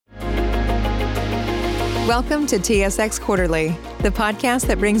Welcome to TSX Quarterly, the podcast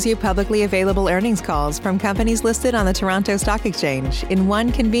that brings you publicly available earnings calls from companies listed on the Toronto Stock Exchange in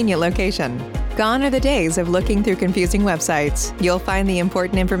one convenient location. Gone are the days of looking through confusing websites. You'll find the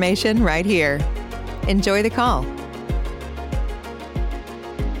important information right here. Enjoy the call.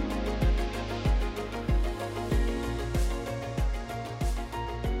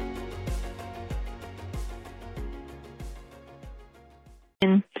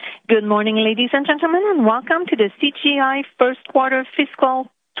 Good morning, ladies and gentlemen, and welcome to the CGI First Quarter Fiscal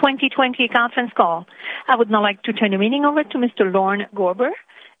 2020 conference call. I would now like to turn the meeting over to Mr. Lorne Gorber,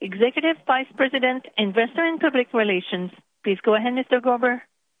 Executive Vice President, Investor and Public Relations. Please go ahead, Mr. Gorber.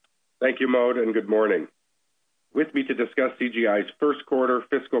 Thank you, Maude, and good morning. With me to discuss CGI's First Quarter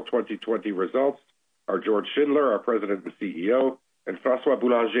Fiscal 2020 results are George Schindler, our President and CEO, and François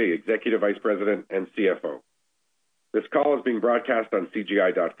Boulanger, Executive Vice President and CFO. This call is being broadcast on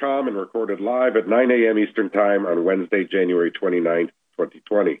CGI.com and recorded live at 9 a.m. Eastern Time on Wednesday, January 29,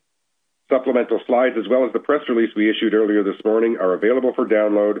 2020. Supplemental slides, as well as the press release we issued earlier this morning, are available for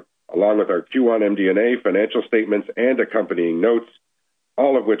download, along with our Q1 MD&A, financial statements, and accompanying notes,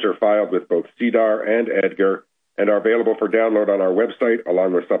 all of which are filed with both SEDAR and EDGAR, and are available for download on our website,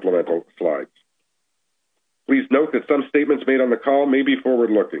 along with supplemental slides. Please note that some statements made on the call may be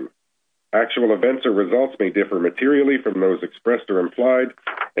forward-looking. Actual events or results may differ materially from those expressed or implied,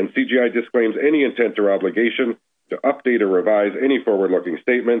 and CGI disclaims any intent or obligation to update or revise any forward-looking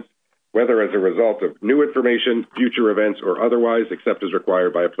statements, whether as a result of new information, future events, or otherwise, except as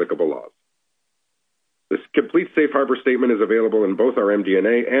required by applicable laws. This complete safe harbor statement is available in both our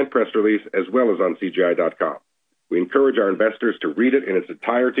MD&A and press release, as well as on CGI.com. We encourage our investors to read it in its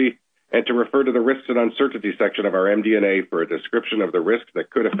entirety and to refer to the risks and uncertainty section of our MD&A for a description of the risks that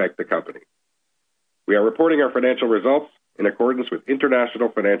could affect the company. We are reporting our financial results in accordance with International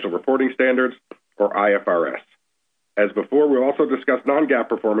Financial Reporting Standards, or IFRS. As before, we'll also discuss non-GAAP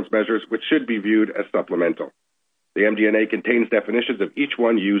performance measures, which should be viewed as supplemental. The MD&A contains definitions of each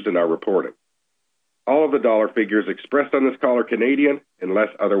one used in our reporting. All of the dollar figures expressed on this call are Canadian, unless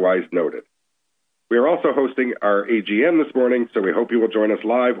otherwise noted. We are also hosting our AGM this morning, so we hope you will join us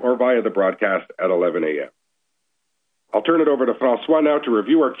live or via the broadcast at 11 a.m. I'll turn it over to François now to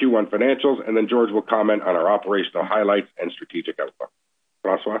review our Q1 financials, and then George will comment on our operational highlights and strategic outlook.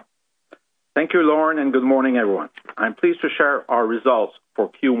 François? Thank you, Lorne, and good morning, everyone. I'm pleased to share our results for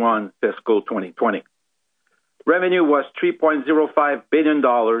Q1 fiscal 2020. Revenue was $3.05 billion,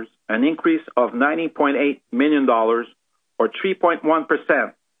 an increase of $90.8 million, or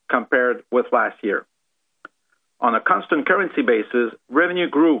 3.1%, compared with last year. On a constant currency basis, revenue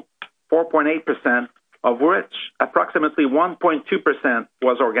grew 4.8%, of which approximately 1.2%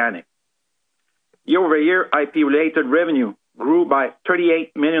 was organic. Year-over-year, IP-related revenue grew by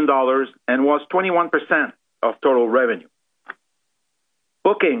 $38 million and was 21% of total revenue.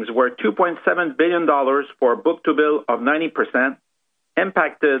 Bookings were $2.7 billion for a book-to-bill of 90%,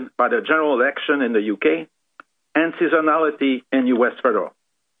 impacted by the general election in the UK and seasonality in U.S. federal.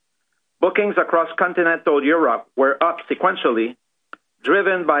 Bookings across continental Europe were up sequentially,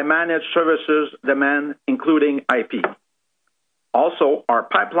 driven by managed services demand, including IP. Also, our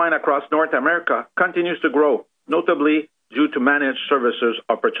pipeline across North America continues to grow, notably due to managed services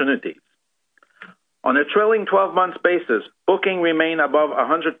opportunities. On a trailing 12-month basis, booking remained above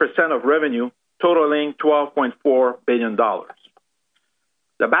 100% of revenue, totaling $12.4 billion.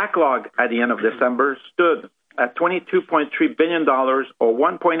 The backlog at the end of December stood at $22.3 billion, or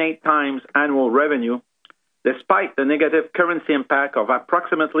 1.8 times annual revenue, despite the negative currency impact of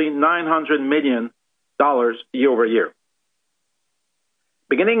approximately $900 million year-over-year.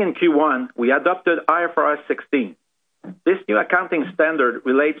 Beginning in Q1, we adopted IFRS 16. This new accounting standard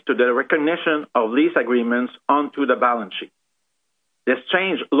relates to the recognition of lease agreements onto the balance sheet. This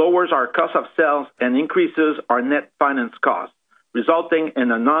change lowers our cost of sales and increases our net finance cost, resulting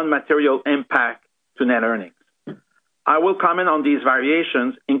in a non-material impact to net earnings. I will comment on these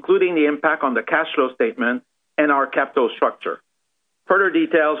variations, including the impact on the cash flow statement and our capital structure. Further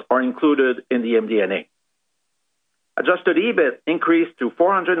details are included in the MD&A. Adjusted EBIT increased to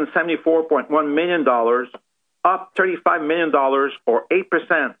 $474.1 million, up $35 million, or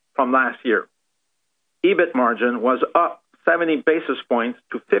 8% from last year. EBIT margin was up 70 basis points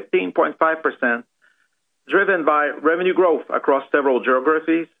to 15.5%, driven by revenue growth across several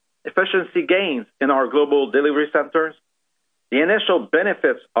geographies, efficiency gains in our global delivery centers, the initial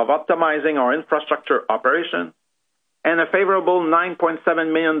benefits of optimizing our infrastructure operations, and a favorable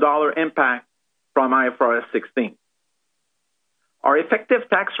 $9.7 million impact from IFRS 16. Our effective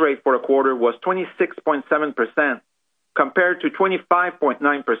tax rate for the quarter was 26.7%, compared to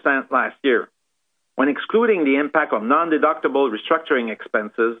 25.9% last year. When excluding the impact of non-deductible restructuring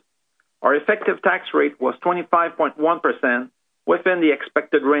expenses, our effective tax rate was 25.1%, within the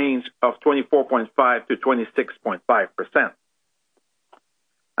expected range of 24.5 to 26.5%.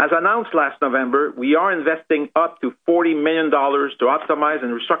 As announced last November, we are investing up to $40 million to optimize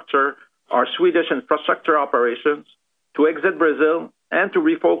and restructure our Swedish infrastructure operations, to exit Brazil, and to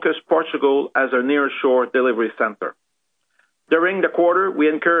refocus Portugal as our nearshore delivery center. During the quarter, we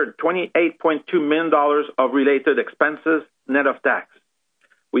incurred $28.2 million of related expenses, net of tax.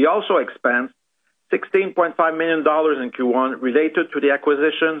 We also expensed $16.5 million in Q1 related to the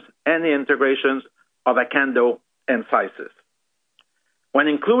acquisitions and the integrations of Acando and Sysys. When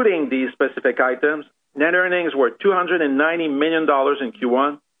including these specific items, net earnings were $290 million in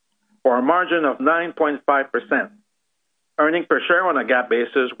Q1, for a margin of 9.5%. Earnings per share on a GAAP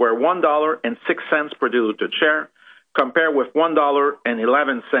basis were $1.06 per diluted share, compared with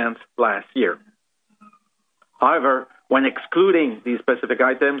 $1.11 last year. However, when excluding these specific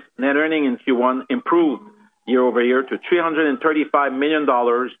items, net earnings in Q1 improved year over year to $335 million,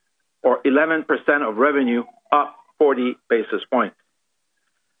 or 11% of revenue, up 40 basis points.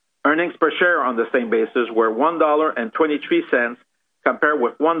 Earnings per share on the same basis were $1.23, compared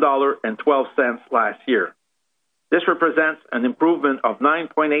with $1.12 last year. This represents an improvement of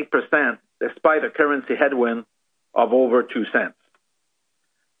 9.8%, despite a currency headwind of over 2 cents.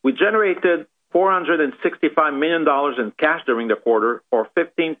 We generated $465 million in cash during the quarter, or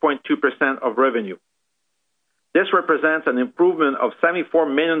 15.2% of revenue. This represents an improvement of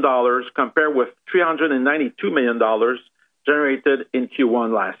 $74 million compared with $392 million generated in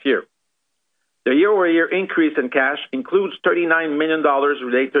Q1 last year. The year-over-year increase in cash includes $39 million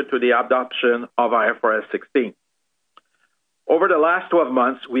related to the adoption of IFRS 16. Over the last 12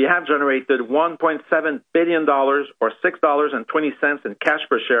 months, we have generated $1.7 billion, or $6.20 in cash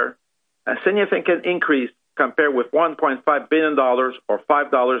per share, a significant increase compared with $1.5 billion, or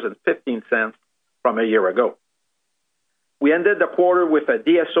 $5.15 from a year ago. We ended the quarter with a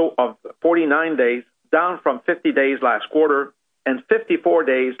DSO of 49 days, down from 50 days last quarter and 54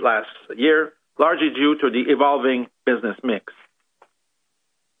 days last year, largely due to the evolving business mix.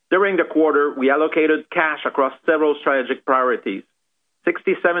 During the quarter, we allocated cash across several strategic priorities,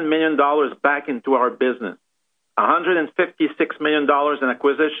 $67 million back into our business, $156 million in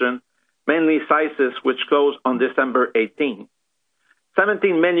acquisition, mainly Sysys, which closed on December 18,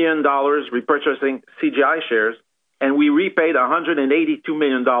 $17 million repurchasing CGI shares, and we repaid $182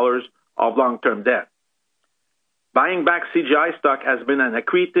 million of long-term debt. Buying back CGI stock has been an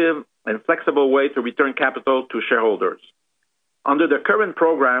accretive and flexible way to return capital to shareholders. Under the current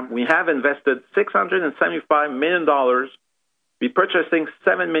program, we have invested $675 million, repurchasing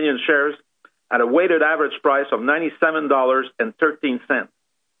 7 million shares at a weighted average price of $97.13.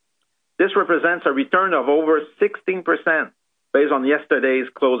 This represents a return of over 16% based on yesterday's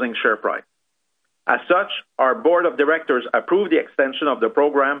closing share price. As such, our board of directors approved the extension of the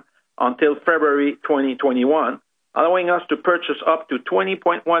program until February 2021, allowing us to purchase up to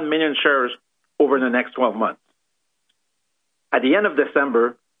 20.1 million shares over the next 12 months. At the end of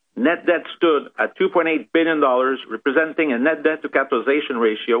December, net debt stood at $2.8 billion, representing a net debt to capitalization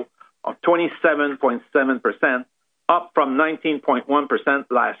ratio of 27.7%, up from 19.1%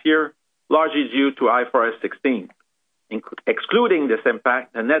 last year, largely due to IFRS 16. Excluding this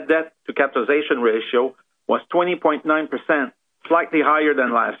impact, the net debt to capitalization ratio was 20.9%, slightly higher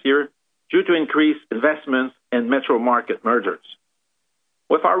than last year, due to increased investments in metro market mergers.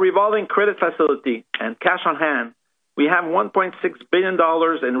 With our revolving credit facility and cash on hand, we have $1.6 billion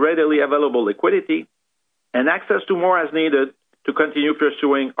in readily available liquidity and access to more as needed to continue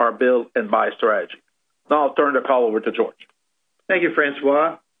pursuing our build and buy strategy. Now I'll turn the call over to George. Thank you,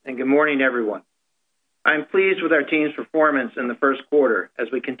 Francois, and good morning, everyone. I'm pleased with our team's performance in the first quarter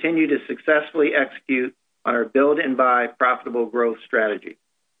as we continue to successfully execute on our build and buy profitable growth strategy.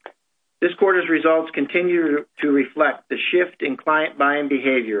 This quarter's results continue to reflect the shift in client buying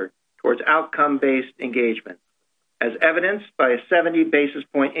behavior towards outcome-based engagement, as evidenced by a 70 basis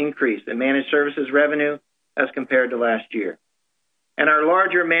point increase in managed services revenue as compared to last year. And our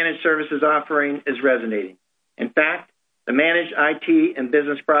larger managed services offering is resonating. In fact, the managed IT and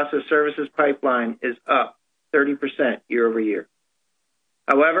business process services pipeline is up 30% year over year.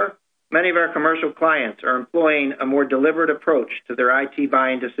 However, many of our commercial clients are employing a more deliberate approach to their IT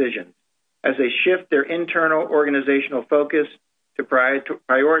buying decisions as they shift their internal organizational focus to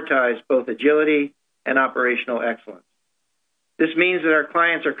prioritize both agility and operational excellence. This means that our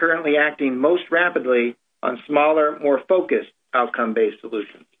clients are currently acting most rapidly on smaller, more focused outcome-based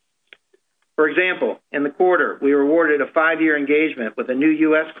solutions. For example, in the quarter, we were awarded a 5-year engagement with a new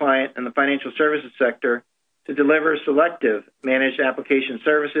U.S. client in the financial services sector to deliver selective managed application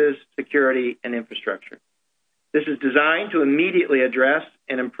services, security, and infrastructure. This is designed to immediately address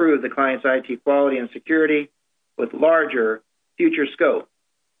and improve the client's IT quality and security with larger future scope,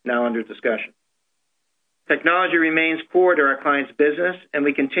 now under discussion. Technology remains core to our client's business, and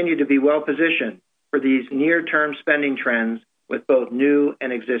we continue to be well positioned for these near-term spending trends with both new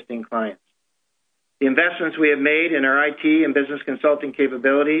and existing clients. The investments we have made in our IT and business consulting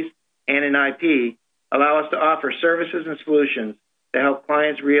capabilities and in IP allow us to offer services and solutions to help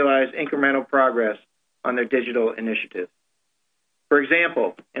clients realize incremental progress on their digital initiatives. For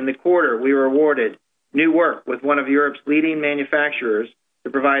example, in the quarter, we were awarded new work with one of Europe's leading manufacturers to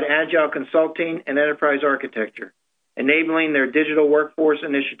provide agile consulting and enterprise architecture, enabling their digital workforce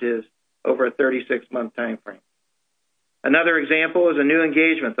initiatives over a 36-month time frame. Another example is a new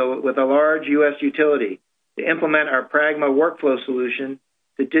engagement with a large U.S. utility to implement our Pragma workflow solution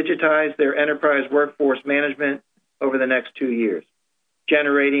to digitize their enterprise workforce management over the next 2 years,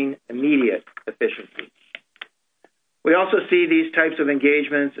 generating immediate efficiency. We also see these types of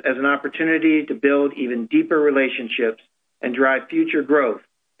engagements as an opportunity to build even deeper relationships and drive future growth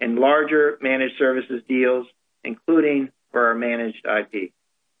in larger managed services deals, including for our managed IP.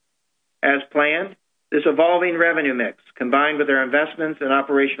 As planned, this evolving revenue mix, combined with our investments in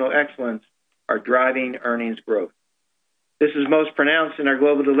operational excellence, are driving earnings growth. This is most pronounced in our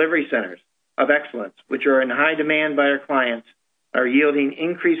global delivery centers of excellence, which are in high demand by our clients, are yielding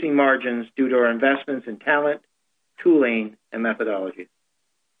increasing margins due to our investments in talent, tooling, and methodologies.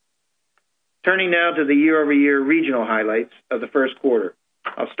 Turning now to the year-over-year regional highlights of the first quarter.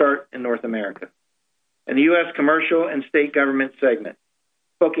 I'll start in North America. In the U.S. commercial and state government segment,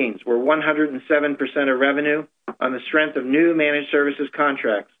 bookings were 107% of revenue on the strength of new managed services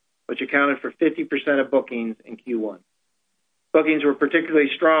contracts, which accounted for 50% of bookings in Q1. Bookings were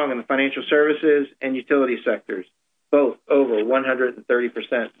particularly strong in the financial services and utility sectors, both over 130%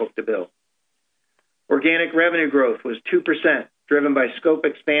 book-to-bill. Organic revenue growth was 2%, driven by scope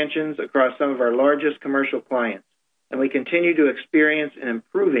expansions across some of our largest commercial clients, and we continue to experience an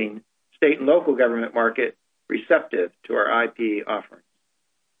improving state and local government market receptive to our IP offerings.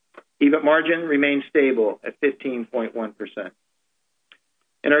 EBIT margin remained stable at 15.1%.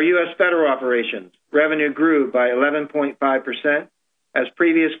 In our U.S. federal operations, revenue grew by 11.5% as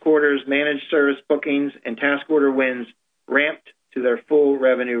previous quarters' managed service bookings and task order wins ramped to their full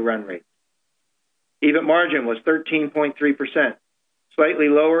revenue run rate. EBIT margin was 13.3%, slightly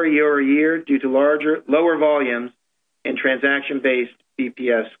lower year-over-year due to lower volumes in transaction-based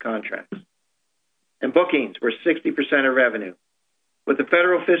BPS contracts. And bookings were 60% of revenue. With the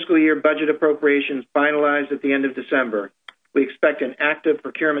federal fiscal year budget appropriations finalized at the end of December, we expect an active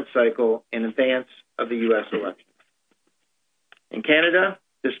procurement cycle in advance of the U.S. election. In Canada,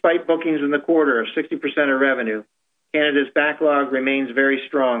 despite bookings in the quarter of 60% of revenue, Canada's backlog remains very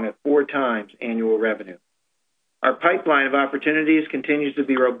strong at 4 times annual revenue. Our pipeline of opportunities continues to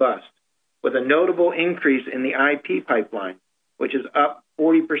be robust, with a notable increase in the IP pipeline, which is up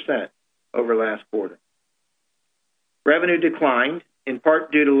 40% over last quarter. Revenue declined, in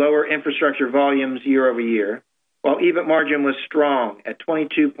part due to lower infrastructure volumes year-over-year, while EBIT margin was strong at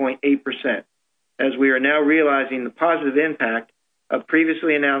 22.8%, as we are now realizing the positive impact of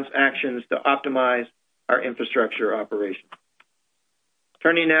previously announced actions to optimize our infrastructure operations.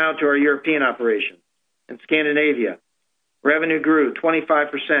 Turning now to our European operations. In Scandinavia, revenue grew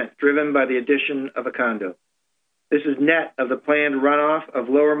 25%, driven by the addition of Acando. This is net of the planned runoff of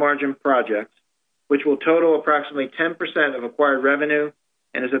lower margin projects, which will total approximately 10% of acquired revenue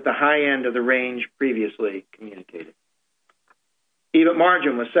and is at the high end of the range previously communicated. EBIT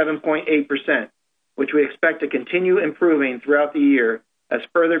margin was 7.8%, which we expect to continue improving throughout the year as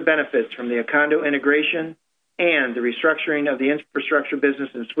further benefits from the Acando integration and the restructuring of the infrastructure business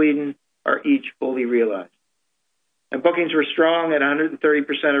in Sweden are each fully realized. And bookings were strong at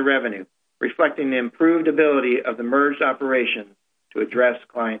 130% of revenue, reflecting the improved ability of the merged operations to address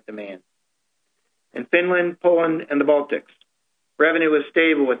client demand. In Finland, Poland, and the Baltics, revenue was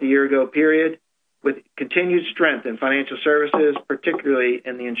stable with the year-ago period, with continued strength in financial services, particularly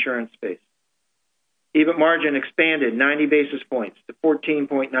in the insurance space. EBIT margin expanded 90 basis points to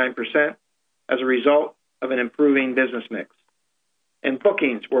 14.9% as a result of an improving business mix. And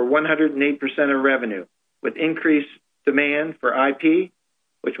bookings were 108% of revenue, with increased demand for IP,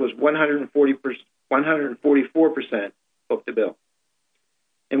 which was 144% book-to-bill.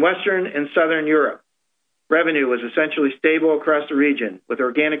 In Western and Southern Europe, revenue was essentially stable across the region, with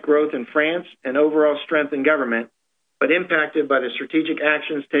organic growth in France and overall strength in government, but impacted by the strategic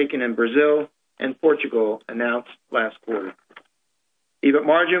actions taken in Brazil and Portugal announced last quarter. EBIT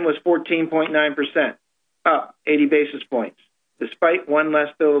margin was 14.9%, up 80 basis points, despite one less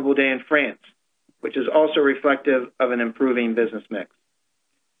billable day in France, which is also reflective of an improving business mix.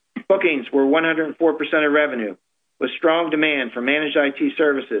 Bookings were 104% of revenue, with strong demand for managed IT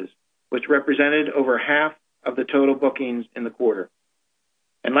services, which represented over half of the total bookings in the quarter.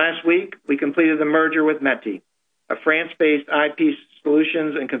 And last week, we completed the merger with Meti, a France-based IP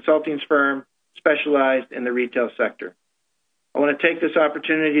solutions and consulting firm specialized in the retail sector. I want to take this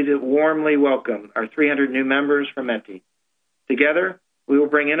opportunity to warmly welcome our 300 new members from Meti. Together, we will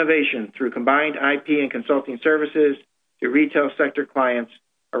bring innovation through combined IP and consulting services to retail sector clients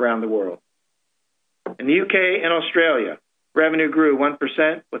around the world. In the UK and Australia, revenue grew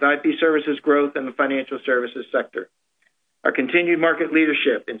 1% with IP services growth in the financial services sector. Our continued market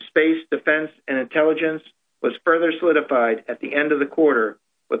leadership in space, defense, and intelligence was further solidified at the end of the quarter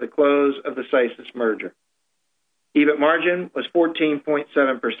with the close of the CISIS merger. EBIT margin was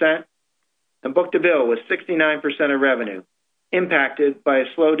 14.7%, and book-to-bill was 69% of revenue, impacted by a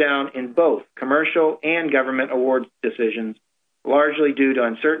slowdown in both commercial and government award decisions, largely due to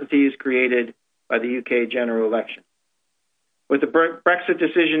uncertainties created by the UK general election. With the Brexit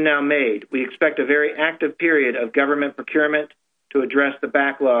decision now made, we expect a very active period of government procurement to address the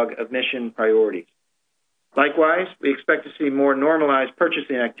backlog of mission priorities. Likewise, we expect to see more normalized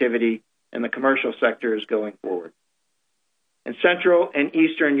purchasing activity in the commercial sectors going forward. In Central and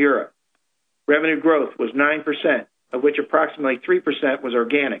Eastern Europe, revenue growth was 9%, of which approximately 3% was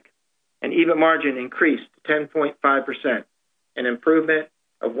organic, and EBIT margin increased to 10.5%, an improvement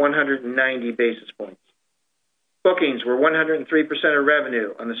of 190 basis points. Bookings were 103% of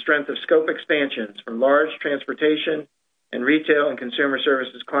revenue on the strength of scope expansions from large transportation and retail and consumer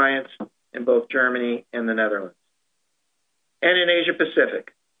services clients in both Germany and the Netherlands. And in Asia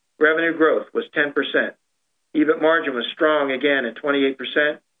Pacific, revenue growth was 10%. EBIT margin was strong again at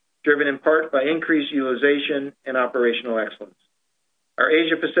 28%, driven in part by increased utilization and operational excellence. Our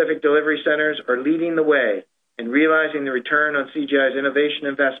Asia Pacific delivery centers are leading the way in realizing the return on CGI's innovation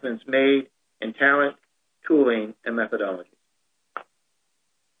investments made in talent, tooling, and methodology.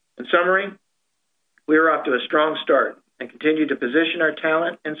 In summary, we are off to a strong start and continue to position our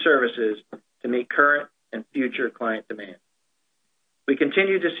talent and services to meet current and future client demand. We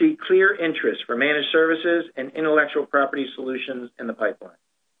continue to see clear interest for managed services and intellectual property solutions in the pipeline.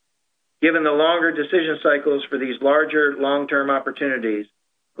 Given the longer decision cycles for these larger long-term opportunities,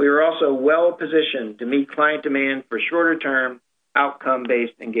 we are also well positioned to meet client demand for shorter-term,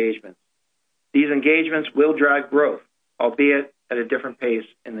 outcome-based engagements. These engagements will drive growth, albeit at a different pace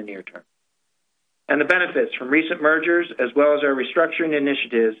in the near term. And the benefits from recent mergers, as well as our restructuring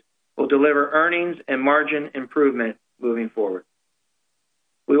initiatives, will deliver earnings and margin improvement moving forward.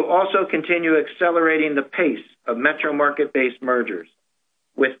 We will also continue accelerating the pace of metro market-based mergers,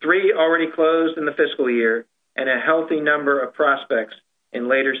 with 3 already closed in the fiscal year and a healthy number of prospects in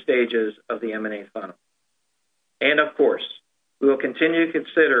later stages of the M&A funnel. And of course, we will continue to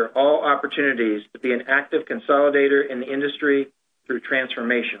consider all opportunities to be an active consolidator in the industry through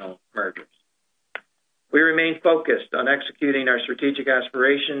transformational mergers. We remain focused on executing our strategic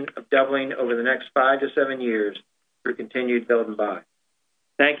aspiration of doubling over the next 5 to 7 years through continued build and buy.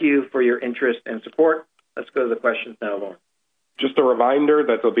 Thank you for your interest and support. Let's go to the questions now, Lauren. Just a reminder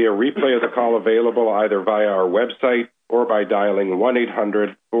that there'll be a replay of the call available either via our website or by dialing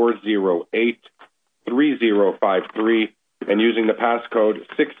 1-800-408-3053 and using the passcode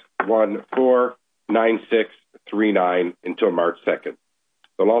 6149639 until March 2nd.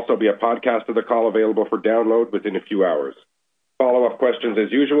 There'll also be a podcast of the call available for download within a few hours. Follow-up questions,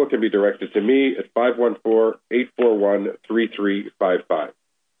 as usual, can be directed to me at 514-841-3355.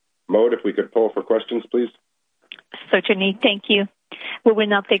 Maude, if we could poll for questions, please. Certainly. Thank you. We will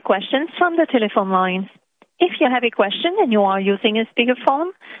now take questions from the telephone lines. If you have a question and you are using a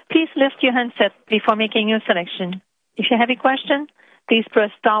speakerphone, please lift your handset before making your selection. If you have a question, please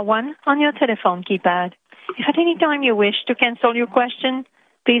press star 1 on your telephone keypad. If at any time you wish to cancel your question,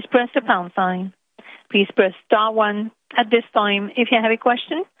 please press the pound sign. Please press star 1 at this time if you have a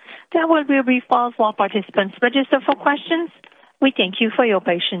question. There will be a brief pause while participants register for questions. We thank you for your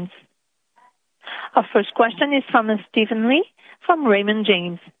patience. Our first question is from Stephen Lee from Raymond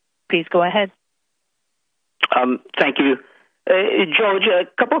James. Please go ahead. Thank you. George, a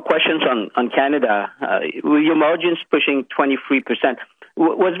couple of questions on Canada. With your margins pushing 23%,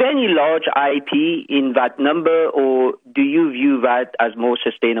 was there any large IP in that number, or do you view that as more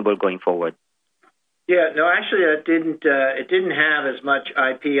sustainable going forward? Yeah, no, actually, it didn't have as much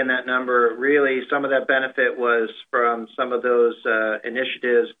IP in that number. Really, some of that benefit was from some of those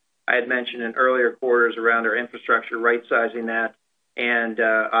initiatives I had mentioned in earlier quarters around our infrastructure, right-sizing that, and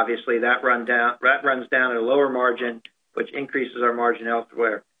obviously that runs down at a lower margin, which increases our margin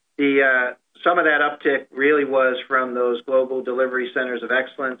elsewhere. Some of that uptick really was from those global delivery centers of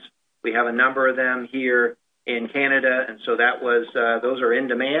excellence. We have a number of them here in Canada, and so those are in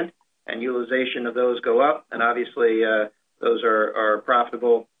demand, and utilization of those go up, and obviously those are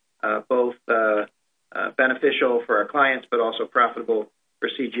profitable, both beneficial for our clients, but also profitable for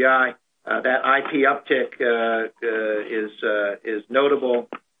CGI. That IP uptick is notable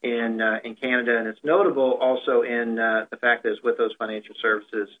in Canada, and it's notable also in the fact that it's with those financial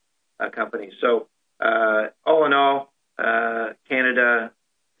services companies. So all in all, Canada,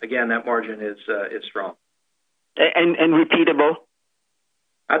 again, that margin is strong. And repeatable?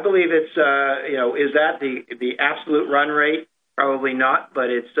 I believe it's, is that the absolute run rate? Probably not, but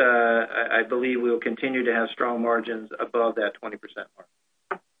it's. I believe we will continue to have strong margins above that 20% mark.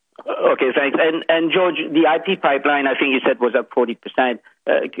 Okay, thanks. And George, the IP pipeline, I think you said was up 40%.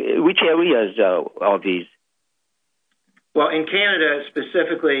 Which areas are these? Well, in Canada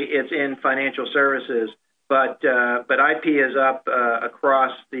specifically, it's in financial services, but IP is up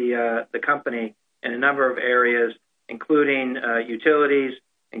across the company in a number of areas, including utilities,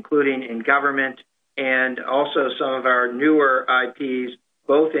 including in government, and also some of our newer IPs,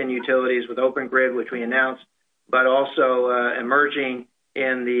 both in utilities with Open Grid, which we announced, but also emerging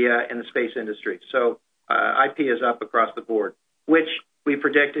in the space industry. So IP is up across the board, which we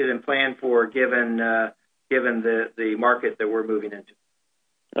predicted and planned for given the market that we're moving into.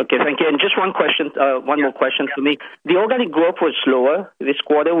 Okay, thank you. And just one question, more question for me. The organic growth was slower this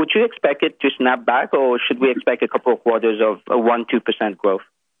quarter. Would you expect it to snap back, or should we expect a couple of quarters of 1-2% growth?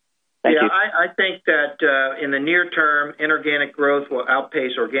 Thank you. I think that in the near term, inorganic growth will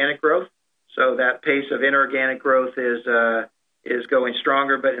outpace organic growth. So that pace of inorganic growth is going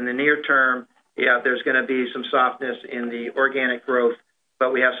stronger. But in the near term, there's going to be some softness in the organic growth,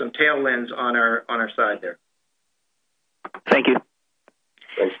 but we have some tailwinds on our side there. Thank you.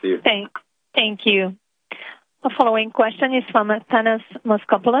 Thanks, Steve. Thank you. The following question is from Thanos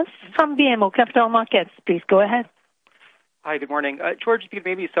Moschopoulos from BMO Capital Markets. Please go ahead. Hi, good morning. George, if you could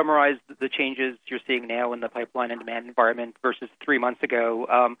maybe summarize the changes you're seeing now in the pipeline and demand environment versus 3 months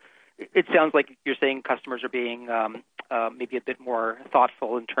ago. It sounds like you're saying customers are being maybe a bit more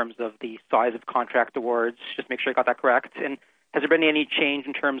thoughtful in terms of the size of contract awards. Just make sure I got that correct. And has there been any change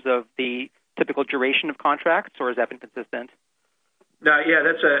in terms of the typical duration of contracts, or has that been consistent? No,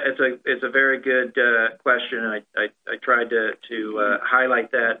 it's a very good question. I tried to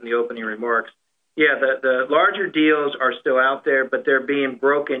highlight that in the opening remarks. Yeah, the larger deals are still out there, but they're being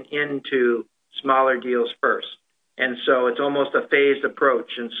broken into smaller deals first. And so it's almost a phased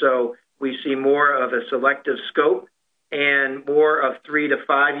approach. And so we see more of a selective scope and more of 3 to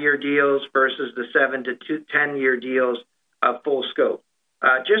 5 year deals versus the 7 to 10 year deals of full scope.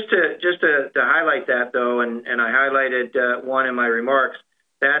 Just to highlight that, though, and I highlighted one in my remarks,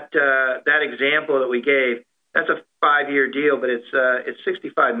 that example that we gave, that's a 5-year deal, but it's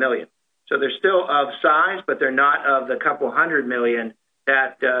 $65 million. So they're still of size, but they're not of the couple $100 million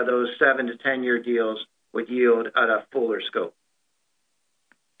that those 7 to 10 year deals would yield at a fuller scope.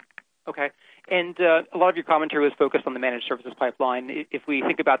 Okay. And a lot of your commentary was focused on the managed services pipeline. If we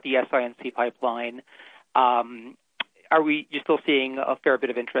think about the SINC pipeline, are you still seeing a fair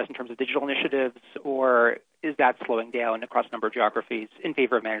bit of interest in terms of digital initiatives, or is that slowing down across a number of geographies in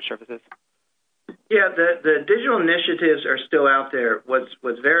favor of managed services? Yeah, the digital initiatives are still out there.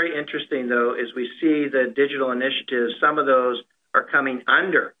 What's very interesting, though, is we see the digital initiatives, some of those are coming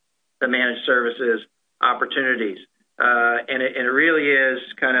under the managed services opportunities. And it really is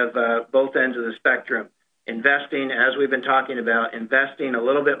kind of both ends of the spectrum. Investing, as we've been talking about, investing a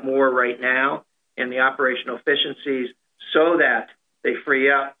little bit more right now in the operational efficiencies so that they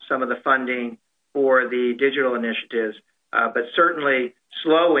free up some of the funding for the digital initiatives, but certainly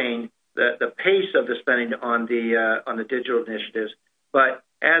slowing the pace of the spending on the digital initiatives. But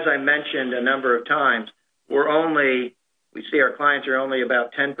as I mentioned a number of times, we see our clients are only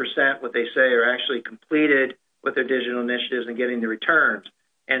about 10% what they say are actually completed with their digital initiatives and getting the returns.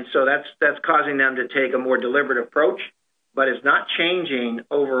 And so that's causing them to take a more deliberate approach, but it's not changing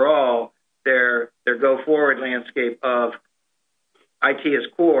overall their go-forward landscape of IT is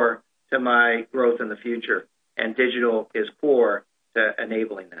core to my growth in the future, and digital is core to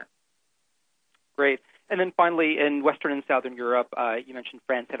enabling that. Great. And then finally, in Western and Southern Europe, you mentioned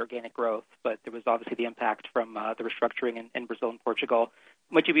France had organic growth, but there was obviously the impact from the restructuring in Brazil and Portugal.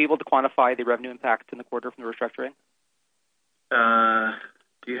 Might you be able to quantify the revenue impact in the quarter from the restructuring?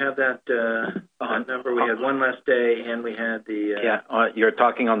 Do you have that number? We had one less day, and we had the... you're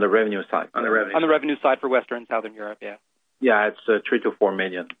talking on the revenue side. On the revenue On the revenue side for Western and Southern Europe, yeah. Yeah, it's 3 to 4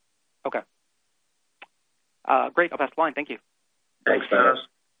 million. Okay. Great. I'll pass the line. Thank you. Thanks, Thanos.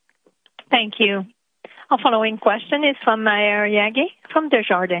 Thank you. Our following question is from Maher Yaghi from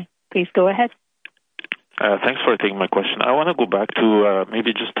Desjardins. Please go ahead. Thanks for taking my question. I want to go back to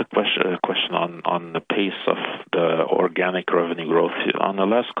maybe just a question on the pace of the organic revenue growth. On the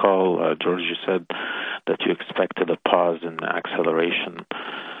last call, George, you said that you expected a pause in the acceleration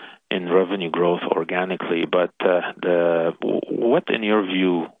in revenue growth organically, but what, in your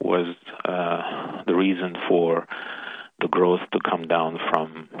view, was the reason for the growth to come down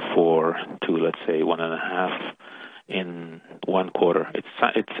from 4 to, let's say, 1.5 in one quarter? It's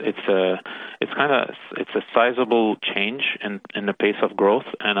a sizable change in the pace of growth,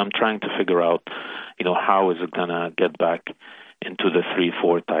 and I'm trying to figure out, how is it gonna get back into the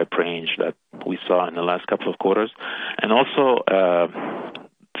 3-4 type range that we saw in the last couple of quarters. And also,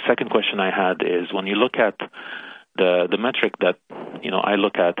 second question I had is, when you look at the metric that I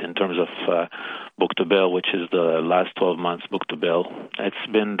look at in terms of book-to-bill, which is the last 12 months book-to-bill,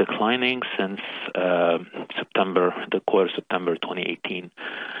 it's been declining since September 2018,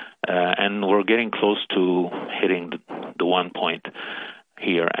 and we're getting close to hitting the 1 point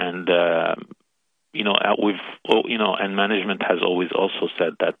here. And and management has always also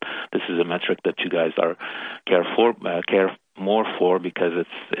said that this is a metric that you guys are care more for, because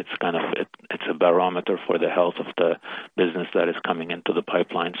it's a barometer for the health of the business that is coming into the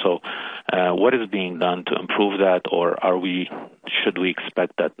pipeline. So what is being done to improve that, or should we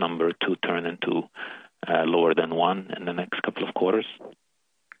expect that number to turn into lower than 1 in the next couple of quarters?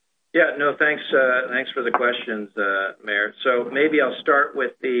 Yeah, no, thanks for the questions, Mayor. So maybe I'll start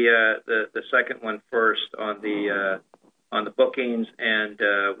with the second one first on the bookings and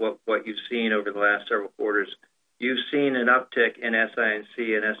what you've seen over the last several quarters. You've seen an uptick in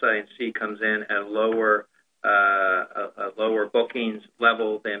SI&C, and SI&C comes in at a lower bookings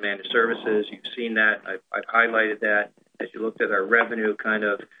level than managed services. You've seen that. I've highlighted that. As you looked at our revenue, kind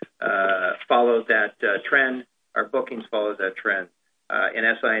of followed that trend. Our bookings follows that trend. In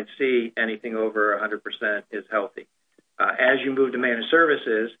SI&C, anything over 100% is healthy. As you move to managed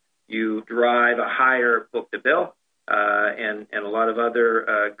services, you drive a higher book-to-bill, and a lot of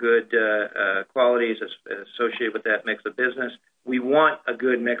other good qualities associated with that mix of business. We want a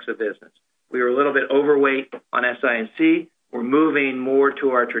good mix of business. We were a little bit overweight on SI&C. We're moving more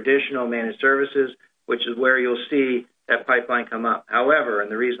to our traditional managed services, which is where you'll see that pipeline come up. However,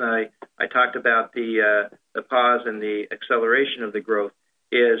 and the reason I talked about the pause and the acceleration of the growth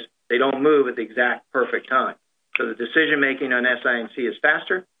is they don't move at the exact perfect time. So the decision-making on SI&C is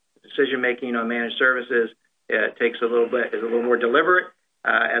faster. The decision-making on managed services is a little more deliberate,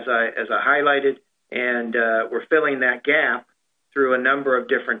 as I highlighted, and we're filling that gap through a number of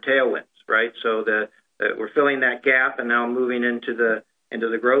different tailwinds, right? So we're filling that gap, and now moving into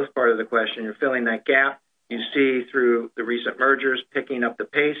the growth part of the question. You're filling that gap. You see through the recent mergers picking up the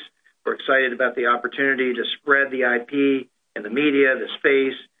pace. We're excited about the opportunity to spread the IP and the media, the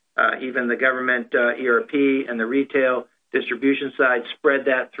space, even the government ERP and the retail distribution side, spread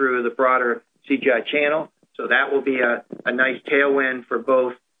that through the broader CGI channel. So that will be a nice tailwind for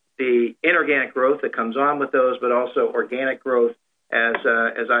both the inorganic growth that comes on with those, but also organic growth as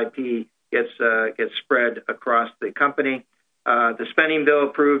IP gets spread across the company. The spending bill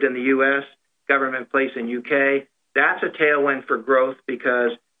approved in the U.S., government place in UK, that's a tailwind for growth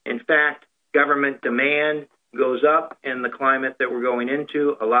because, in fact, government demand goes up in the climate that we're going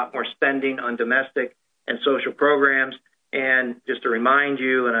into, a lot more spending on domestic and social programs. And just to remind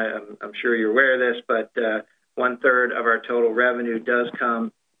you, and I'm sure you're aware of this, but 1/3 of our total revenue does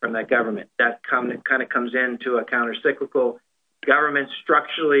come from that government. That kind of comes into a counter-cyclical. Governments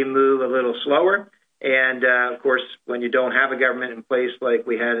structurally move a little slower. And, of course, when you don't have a government in place like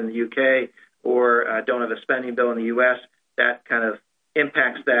we had in the UK or don't have a spending bill in the U.S., that kind of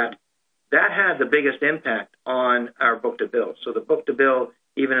impacts that. That had the biggest impact on our book-to-bill. So the book-to-bill,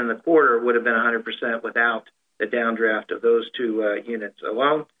 even in the quarter, would have been 100% without the downdraft of those two units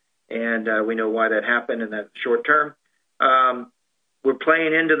alone. And we know why that happened in that short term. We're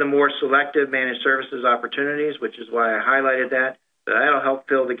playing into the more selective managed services opportunities, which is why I highlighted that. So that'll help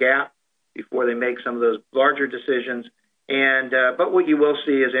fill the gap before they make some of those larger decisions. And but what you will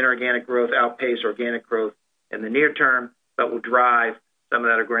see is inorganic growth outpace organic growth in the near term, but will drive some of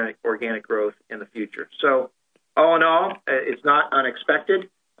that organic growth in the future. So all in all, it's not unexpected.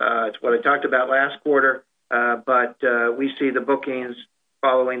 It's what I talked about last quarter, but we see the bookings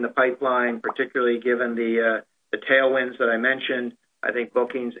following the pipeline, particularly given the tailwinds that I mentioned. I think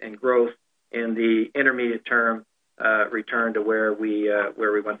bookings and growth in the intermediate term return to where we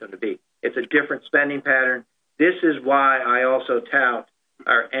want them to be. It's a different spending pattern. This is why I also tout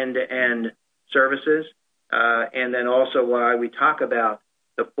our end-to-end services, and then also why we talk about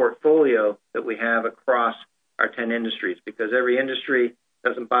the portfolio that we have across our 10 industries, because every industry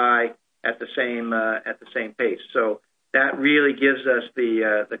doesn't buy at the same pace. So that really gives us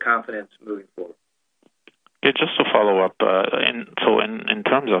the confidence moving forward. Yeah, just to follow up, in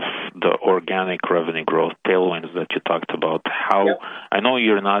terms of the organic revenue growth tailwinds that you talked about, I know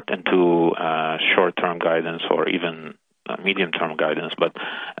you're not into short-term guidance or even medium-term guidance, but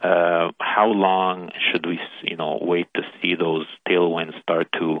how long should we, wait to see those tailwinds start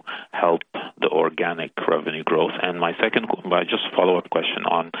to help the organic revenue growth? And my second, just follow-up question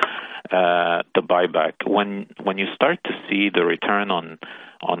on the buyback. When you start to see the return on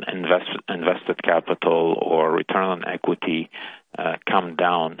invested capital or return on equity come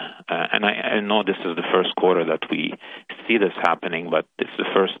down, and I know this is the first quarter that we see this happening, but it's the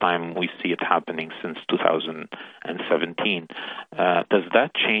first time we see it happening since 2017. Does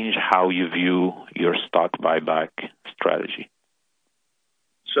that change how you view your stock buyback strategy?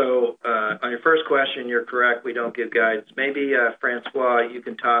 So on your first question, you're correct. We don't give guidance. Maybe, Francois, you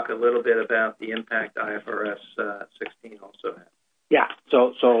can talk a little bit about the impact IFRS 16 also has. Yeah,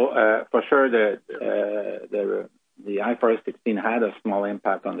 so for sure the IFRS 16 had a small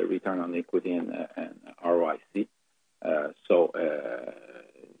impact on the return on equity and ROIC. So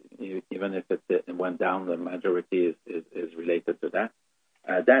even if it went down, the majority is related to that.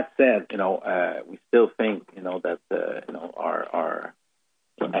 That said, we still think that our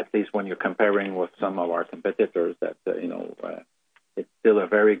at least when you're comparing with some of our competitors, that it's still a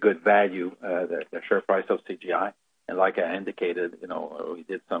very good value, the share price of CGI. And like I indicated, we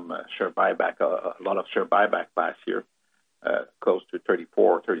did some share buyback, a lot of share buyback last year, close to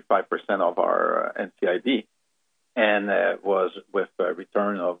 35% of our NCIB, and was with a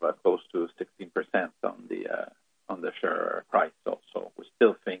return of close to 16% on the share price. So we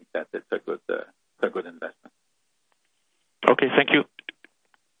still think that it's a good investment. Okay, thank you.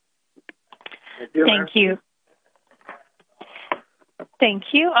 Thank you. Thank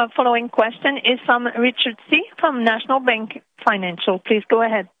you. Our following question is from Richard C. from National Bank Financial. Please go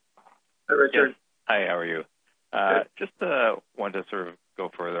ahead. Hi, Richard. Yes. Hi, how are you? Just wanted to sort of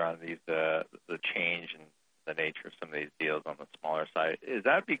go further on these the change in the nature of some of these deals on the smaller side. Is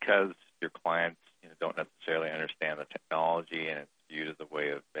that because your clients don't necessarily understand the technology and it's viewed as a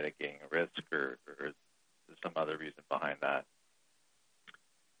way of mitigating a risk, or is there some other reason behind that?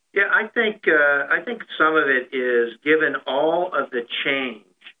 Yeah, I think some of it is given all of the change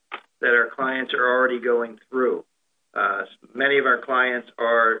that our clients are already going through. Many of our clients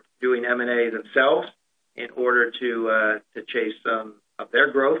are doing M&A themselves in order to chase some of their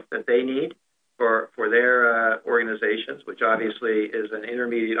growth that they need for their organizations, which obviously is an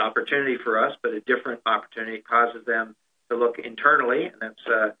intermediate opportunity for us, but a different opportunity. It causes them to look internally, and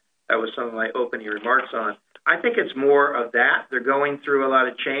that was some of my opening remarks on. I think it's more of that. They're going through a lot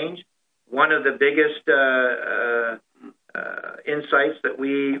of change. One of the biggest insights that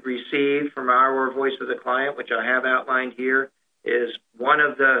we receive from our voice of the client, which I have outlined here, is one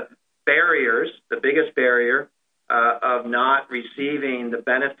of the barriers, the biggest barrier of not receiving the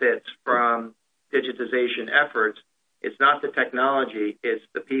benefits from digitization efforts. It's not the technology, it's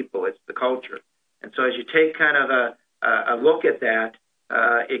the people, it's the culture. And so as you take kind of a look at that,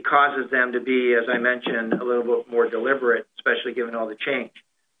 it causes them to be, as I mentioned, a little bit more deliberate, especially given all the change.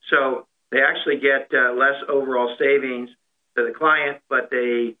 So they actually get less overall savings to the client, but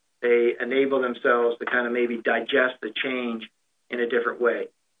they enable themselves to kind of maybe digest the change in a different way.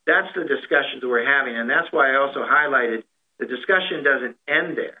 That's the discussions that we're having, and that's why I also highlighted the discussion doesn't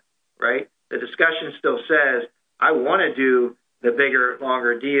end there, right? The discussion still says, I want to do the bigger,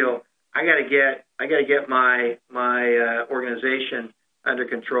 longer deal. I got to get my organization under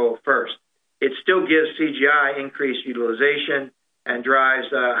control first. It still gives CGI increased utilization and drives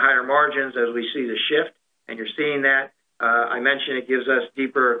higher margins as we see the shift, and you're seeing that. I mentioned it gives us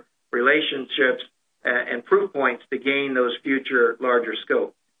deeper relationships and proof points to gain those future larger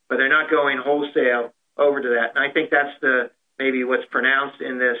scope. But they're not going wholesale over to that. And I think that's maybe what's pronounced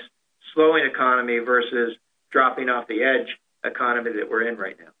in this slowing economy versus dropping off the edge economy that we're in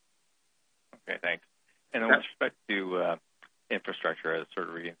right now. Okay, thanks. And with respect to infrastructure. I was sort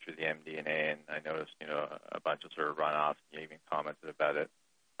of reading through the MD&A, and I noticed, a bunch of sort of runoffs. You even commented about it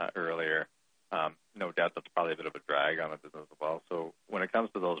earlier. No doubt that's probably a bit of a drag on the business as well. So when it comes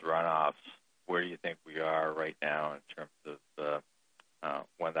to those runoffs, where do you think we are right now in terms of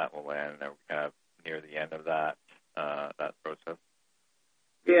when that will end? Are we kind of near the end of that process?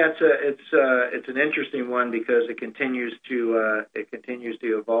 Yeah, it's an interesting one because it continues to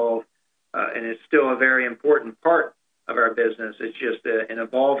evolve, and it's still a very important part of our business. It's just an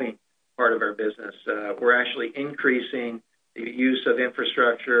evolving part of our business. We're actually increasing the use of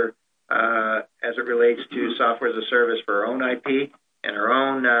infrastructure as it relates to software as a service for our own IP and our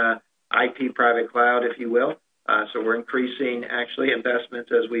own IP private cloud, if you will. So we're increasing actually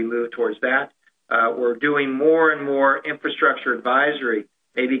investments as we move towards that. We're doing more and more infrastructure advisory,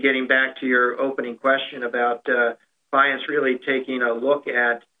 maybe getting back to your opening question about clients really taking a look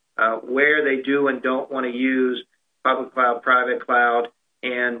at where they do and don't want to use public cloud, private cloud,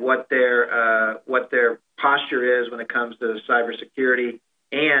 and what their posture is when it comes to cybersecurity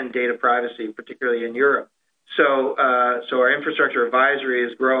and data privacy, particularly in Europe. So our infrastructure advisory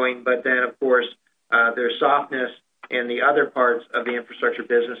is growing, but then, of course, there's softness in the other parts of the infrastructure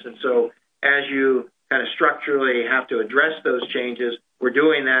business. And so as you kind of structurally have to address those changes, we're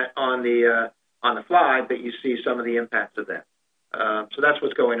doing that on the fly, but you see some of the impacts of that. So that's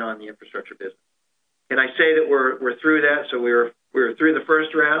what's going on in the infrastructure business. Can I say that we're through that? So we were through the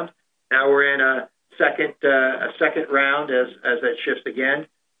first round. Now we're in a second round as that shifts again.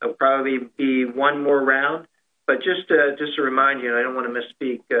 There'll probably be one more round. But just to remind you, and I don't want to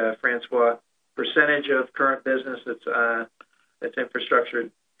misspeak, Francois, percentage of current business that's infrastructure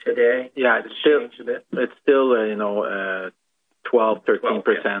today. Yeah, it's still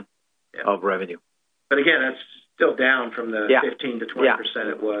 12-13% of revenue. But again, that's still down from the 15 to 20%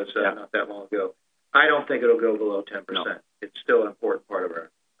 it was not that long ago. I don't think it'll go below 10%. No. It's still an important part of our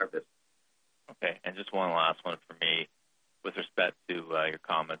business. Okay, and just one last one for me with respect to your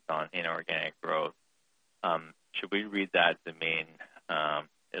comments on inorganic growth. Should we read that to mean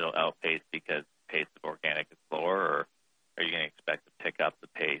it'll outpace because the pace of organic is slower, or are you going to expect to pick up the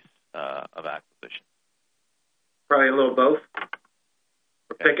pace of acquisition? Probably a little both.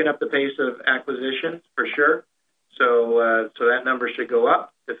 We're picking up the pace of acquisitions for sure. So that number should go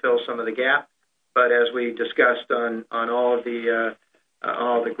up to fill some of the gap. But as we discussed on all of the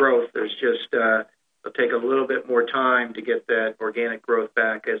growth, there's just it'll take a little bit more time to get that organic growth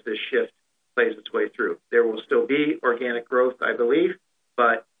back as this shift plays its way through. There will still be organic growth, I believe,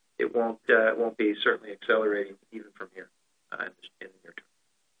 but it won't be certainly accelerating even from here in the near term.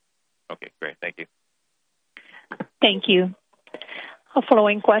 Okay, great. Thank you. Thank you. Our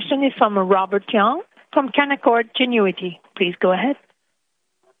following question is from Robert Young from Canaccord Genuity. Please go ahead.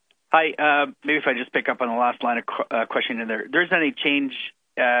 Hi. Maybe if I just pick up on the last line of questioning there. There's any change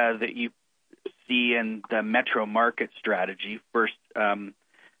that you see in the metro market strategy? First,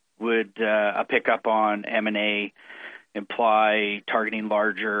 would a pickup on M&A imply targeting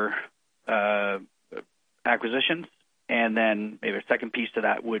larger acquisitions? And then maybe a second piece to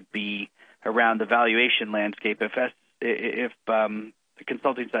that would be around the valuation landscape. If the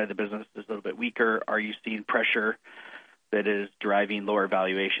consulting side of the business is a little bit weaker, are you seeing pressure that is driving lower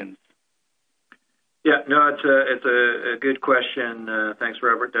valuations? Yeah, no, it's a good question. Thanks,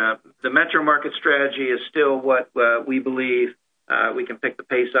 Robert. The metro market strategy is still what we believe we can pick the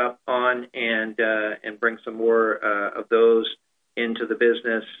pace up on and bring some more of those into the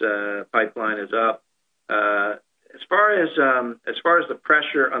business. Pipeline is up. As far as the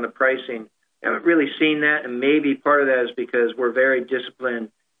pressure on the pricing, I haven't really seen that, and maybe part of that is because we're very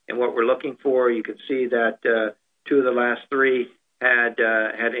disciplined in what we're looking for. You can see that 2 of the last 3 had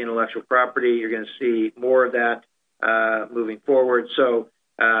intellectual property. You're going to see more of that moving forward. So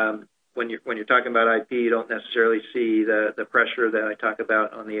when you're talking about IP, you don't necessarily see the pressure that I talk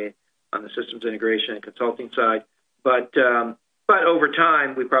about on the systems integration and consulting side. But over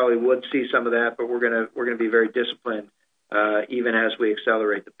time, we probably would see some of that. But we're going to be very disciplined even as we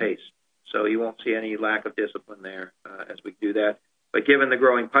accelerate the pace. So you won't see any lack of discipline there as we do that. But given the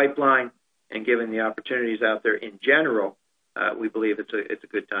growing pipeline and given the opportunities out there in general, we believe it's a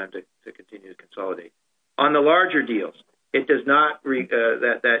good time to continue to consolidate. On the larger deals, it does not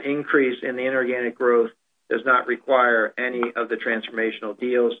that increase in the inorganic growth does not require any of the transformational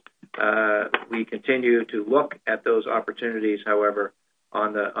deals. We continue to look at those opportunities, however,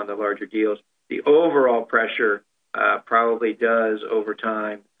 on the larger deals. The overall pressure probably does over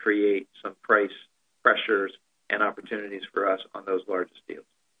time create some price pressures and opportunities for us on those largest deals.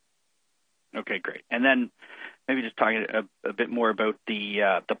 Okay, great. And then maybe just talking a bit more about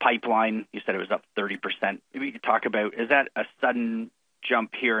the pipeline. You said it was up 30%. Maybe you could talk about, is that a sudden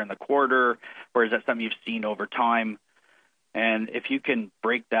jump here in the quarter, or is that something you've seen over time? And if you can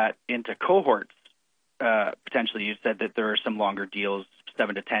break that into cohorts, potentially, you said that there are some longer deals,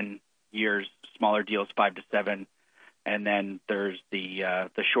 7 to 10 years, smaller deals, 5 to 7, and then there's the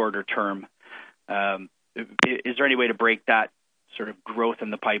shorter term. Is there any way to break that sort of growth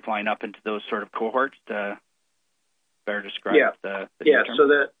in the pipeline up into those sort of cohorts to better describe the Yeah, term? so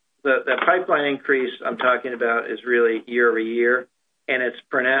the pipeline increase I'm talking about is really year over year, and it's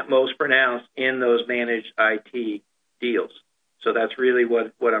most pronounced in those managed IT deals. So that's really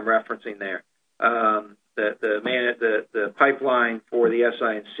what I'm referencing there. The pipeline for the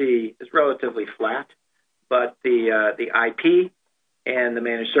SI&C is relatively flat, but the IP and the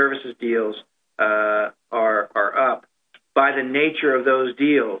managed services deals are up by the nature of those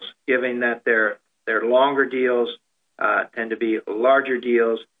deals, given that they're longer deals, tend to be larger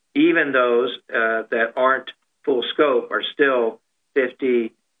deals. Even those that aren't full scope are still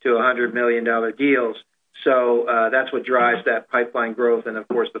 $50 to $100 million deals. So that's what drives that pipeline growth, and of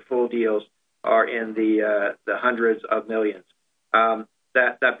course the full deals are in the hundreds of millions.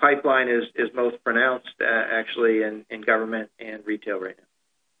 That pipeline is most pronounced actually in government and retail right now.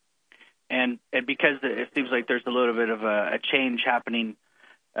 And because it seems like there's a little bit of a change happening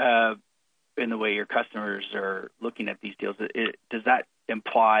in the way your customers are looking at these deals, does that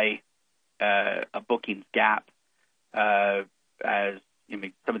imply a bookings gap? As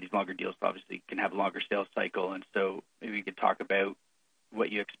some of these longer deals obviously can have a longer sales cycle, and so maybe you could talk about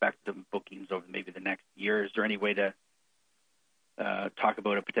what you expect the bookings over maybe the next year. Is there any way to talk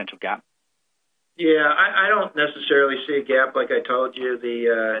about a potential gap? Yeah, I don't necessarily see a gap like I told you.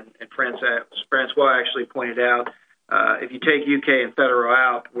 And Francois actually pointed out, if you take UK and federal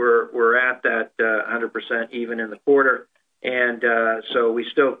out, we're at that 100% even in the quarter, and so we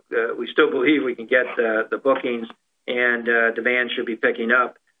still believe we can get the bookings, and demand should be picking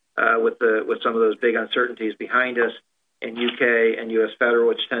up with some of those big uncertainties behind us in UK and US federal,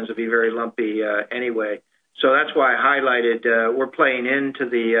 which tends to be very lumpy anyway. So that's why I highlighted we're playing into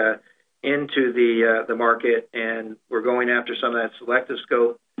the market, and we're going after some of that selective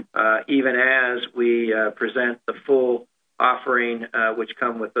scope, even as we present the full offering, which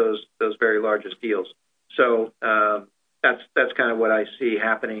come with those very largest deals. So that's kind of what I see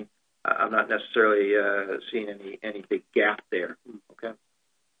happening. I'm not necessarily seeing any big gap there. Okay.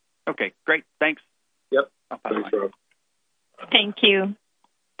 Okay, great. Thanks. Yep. Thanks, Rob. Thank you.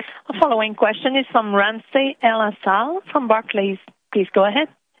 The following question is from Ramsey El-Assal from Barclays. Please go ahead.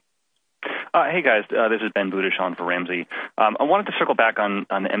 Hey guys, this is Ben Budish on for Ramsey. I wanted to circle back on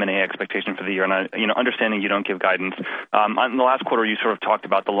the M&A expectation for the year, and understanding you don't give guidance. On the last quarter, you sort of talked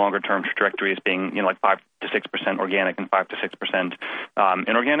about the longer term trajectory as being like 5 to 6% organic and 5 to 6%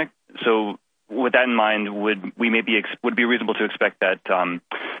 inorganic. So with that in mind, would it be reasonable to expect that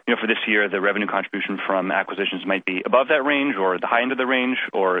for this year the revenue contribution from acquisitions might be above that range or the high end of the range,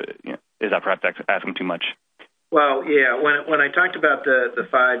 or is that perhaps asking too much? Well, yeah, when I talked about the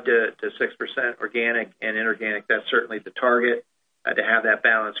 5 to 6% organic and inorganic, that's certainly the target to have that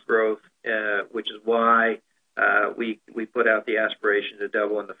balanced growth, which is why we put out the aspiration to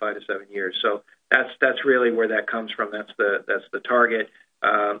double in the 5 to 7 years. So that's really where that comes from. That's the target.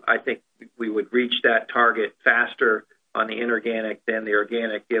 I think we would reach that target faster on the inorganic than the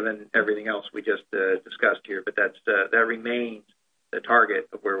organic, given everything else we just discussed here. But that remains the target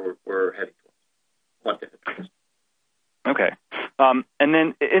of where we're heading towards. Okay. And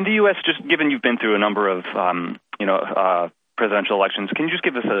then in the U.S., just given you've been through a number of, presidential elections, can you just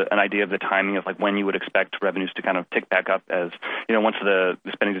give us an idea of the timing of like when you would expect revenues to kind of tick back up as, once the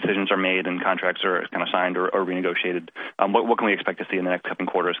spending decisions are made and contracts are kind of signed or renegotiated? What can we expect to see in the next couple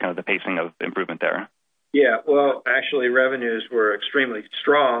quarters, kind of the pacing of improvement there? Yeah, well, actually, revenues were extremely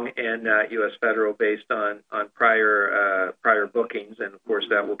strong in U.S. federal based on prior bookings, and of course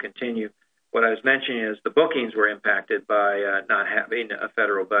that will continue. What I was mentioning is the bookings were impacted by not having a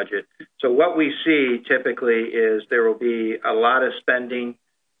federal budget. So what we see typically is there will be a lot of spending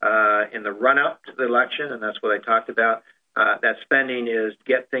in the run-up to the election, and that's what I talked about. That spending is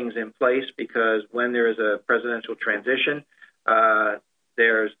get things in place, because when there is a presidential transition,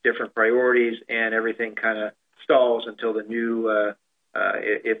 there's different priorities, and everything kind of stalls until the new,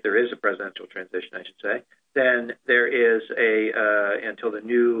 if there is a presidential transition, I should say, then there is until the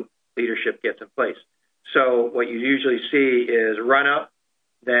new leadership gets in place. So what you usually see is run up,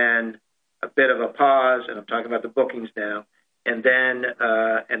 then a bit of a pause, and I'm talking about the bookings now, and then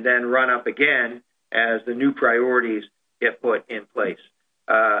run up again as the new priorities get put in place.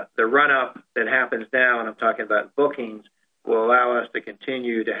 the run-up that happens now, and I'm talking about bookings, will allow us to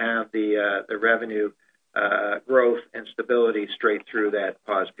continue to have the revenue growth and stability straight through that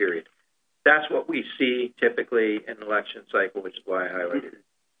pause period. That's what we see typically in an election cycle, which is why I highlighted it.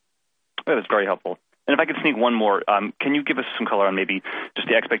 That is very helpful. And if I could sneak one more, can you give us some color on maybe just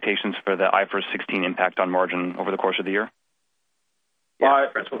the expectations for the IFRS 16 impact on margin over the course of the year? Yeah,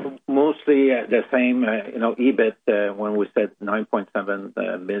 mostly the same, EBIT, when we said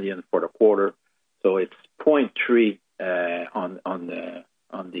 9.7 million for the quarter, so it's 0.3 on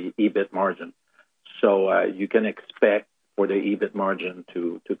the EBIT margin. So you can expect for the EBIT margin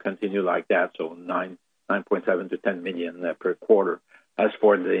to continue like that, so 9.7 to 10 million per quarter. As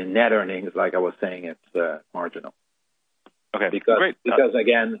for the net earnings, like I was saying, it's marginal. Okay, great. Because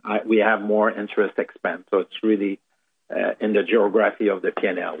again, we have more interest expense, so it's really in the geography of the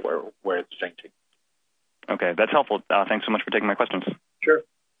P&L where it's changing. Okay, that's helpful. Thanks so much for taking my questions. Sure.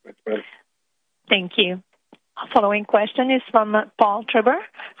 Thank you. Our following question is from Paul Treiber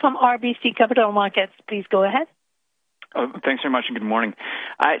from RBC Capital Markets. Please go ahead. Thanks very much and good morning.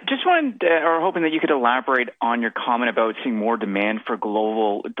 I just wanted, or hoping that you could elaborate on your comment about seeing more demand for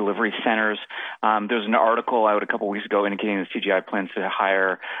global delivery centers. There was an article out a couple of weeks ago indicating that CGI plans to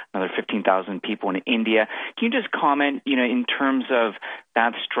hire another 15,000 people in India. Can you just comment, in terms of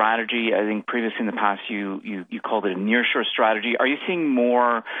that strategy? I think previously in the past you called it a nearshore strategy. Are you seeing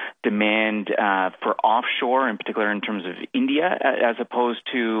more demand for offshore, in particular in terms of India, as opposed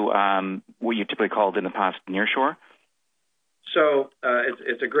to what you typically called in the past nearshore? So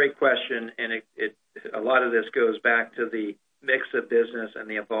it's a great question, and a lot of this goes back to the mix of business and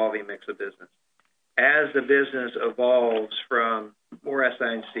the evolving mix of business. As the business evolves from more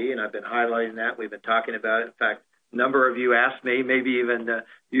SINC, and I've been highlighting that, we've been talking about it. In fact, a number of you asked me, maybe even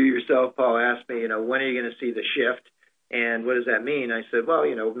you yourself, Paul, asked me, when are you going to see the shift? And what does that mean? I said, well,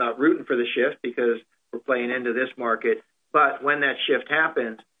 I'm not rooting for the shift because we're playing into this market. But when that shift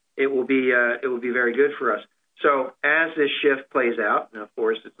happens, it will be very good for us. So as this shift plays out, and of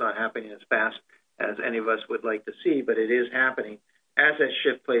course it's not happening as fast as any of us would like to see, but it is happening. As that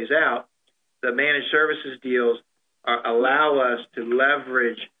shift plays out, the managed services deals allow us to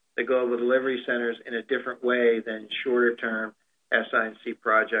leverage the global delivery centers in a different way than shorter-term SINC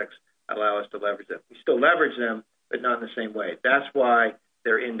projects allow us to leverage them. We still leverage them, but not in the same way. That's why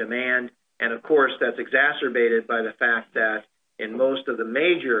they're in demand. And of course, that's exacerbated by the fact that in most of the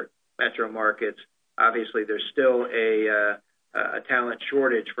major metro markets, obviously, there's still a talent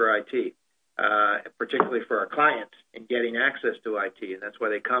shortage for IT, particularly for our clients in getting access to IT. And that's why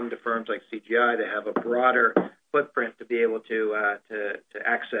they come to firms like CGI to have a broader footprint to be able to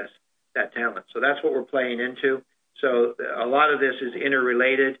access that talent. So that's what we're playing into. So a lot of this is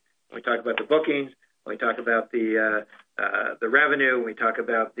interrelated. When we talk about the bookings, when we talk about the revenue, when we talk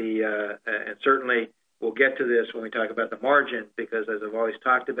about and certainly we'll get to this when we talk about the margin, because as I've always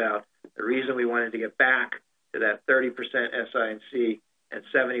talked about, the reason we wanted to get back to that 30% SINC and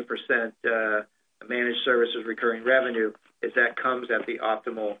 70% managed services recurring revenue is that comes at the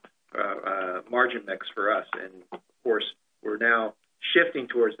optimal margin mix for us. And of course, we're now shifting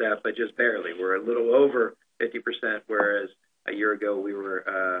towards that, but just barely. We're a little over 50%, whereas a year ago we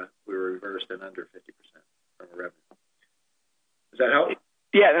were reversed and under 50% from a revenue. Does that help?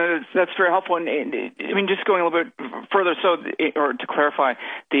 Yeah, that's very helpful. And I mean, just going a little bit further, or to clarify,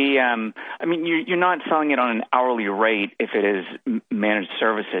 you're not selling it on an hourly rate if it is managed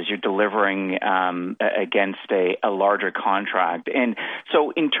services. You're delivering against a larger contract. And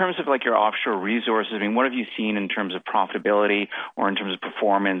so in terms of like your offshore resources, what have you seen in terms of profitability or in terms of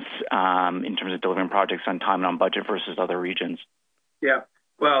performance, in terms of delivering projects on time and on budget versus other regions? Yeah,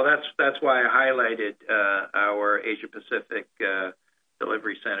 well, that's why I highlighted our Asia Pacific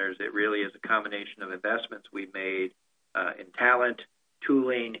delivery centers. It really is a combination of investments we've made in talent,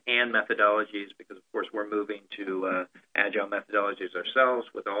 tooling, and methodologies, because of course we're moving to agile methodologies ourselves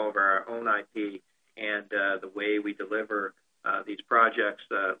with all of our own IP and the way we deliver these projects,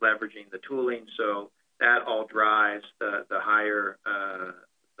 leveraging the tooling. So that all drives the higher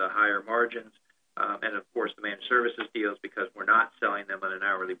margins, and of course the managed services deals, because we're not selling them on an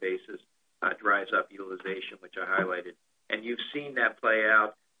hourly basis, drives up utilization, which I highlighted. And you've seen that play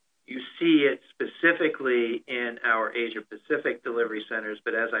out. You see it specifically in our Asia Pacific delivery centers,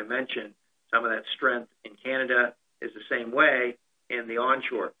 but as I mentioned, some of that strength in Canada is the same way in the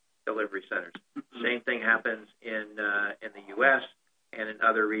onshore delivery centers. Mm-hmm. Same thing happens in the U.S. and in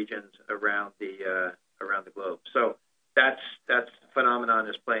other regions around the globe. So that phenomenon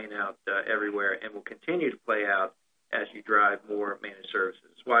is playing out everywhere and will continue to play out as you drive more managed services.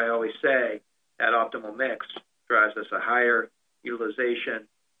 That's why I always say that optimal mix drives us a higher utilization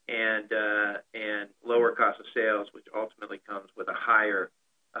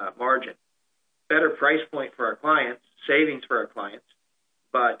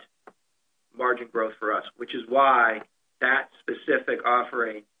margin growth for us, which is why that specific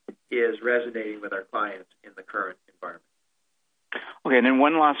offering is resonating with our clients in the current environment. Okay, and then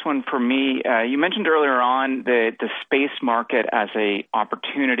one last one for me. You mentioned earlier on the space market as a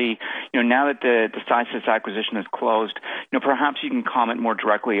opportunity. Now that the CSX acquisition is closed, perhaps you can comment more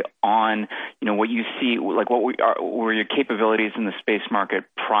directly on, what you see, like what were your capabilities in the space market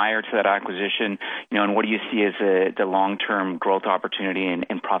prior to that acquisition, and what do you see as the long-term growth opportunity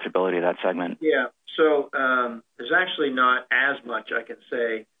and profitability of that segment? Yeah, so there's actually not as much I can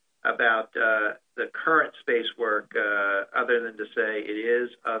say about the current space work other than to say it is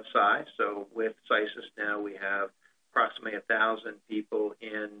of size. So with CSX now we have approximately 1,000 people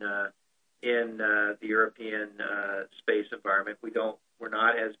in the European space environment. We're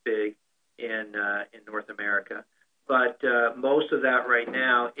not as big in North America, but most of that right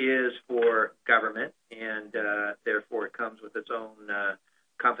now is for government, and therefore it comes with its own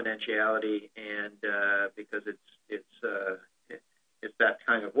confidentiality, and because it's that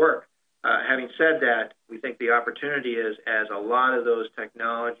kind of work. Having said that, we think the opportunity is as a lot of those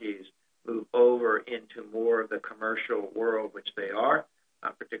technologies move over into more of the commercial world, which they are,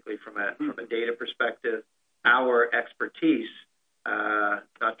 particularly from a data perspective, our expertise,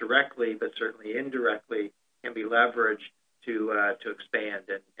 not directly but certainly indirectly, can be leveraged to expand.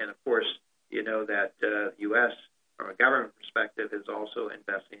 And of course, that the U.S. from a government perspective is also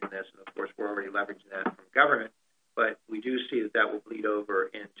investing in this, and of course we're already leveraging that from government. But we do see that will bleed over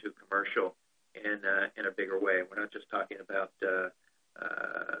into commercial in a bigger way. We're not just talking about the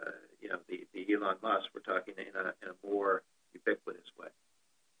Elon Musk. We're talking in a more ubiquitous way.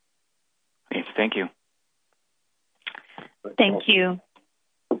 Okay, thank you. Thank you.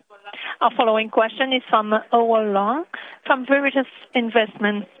 Our following question is from Owen Long from Veritas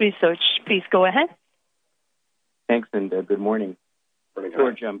Investment Research. Please go ahead. Thanks, and good morning.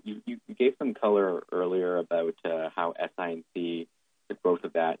 George, you gave some color earlier about how SI&C, the growth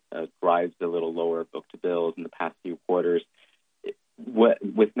of that, drives a little lower book-to-bills in the past few quarters.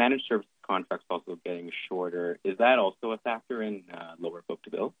 With managed service contracts also getting shorter, is that also a factor in lower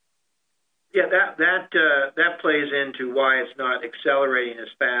book-to-bill? Yeah, that plays into why it's not accelerating as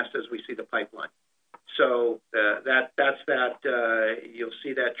fast as we see the pipeline. So you'll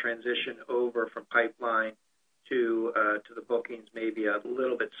see that transition over from pipeline to the bookings maybe a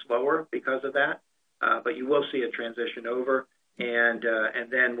little bit slower because of that, but you will see a transition over, and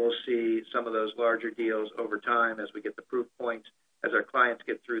then we'll see some of those larger deals over time as we get the proof points, as our clients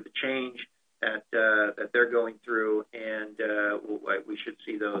get through the change that they're going through, and we should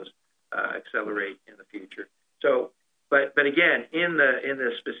see those accelerate in the future. So, but again, in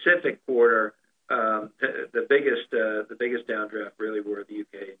the specific quarter, the biggest downdraft really were the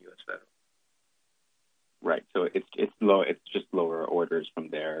UK and US federal. Right. So it's low. It's just lower orders from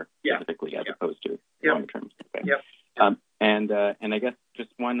there, specifically, as opposed to long term. Okay. Yep. And I guess just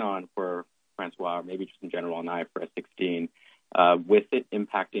one on for Francois, or maybe just in general on IFRS 16, with it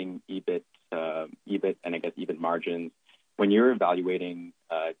impacting EBIT, and I guess EBIT margins. When you're evaluating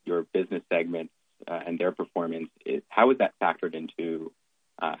your business segments and their performance, how is that factored into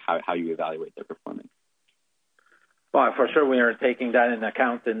how you evaluate their performance? Well, for sure, we are taking that into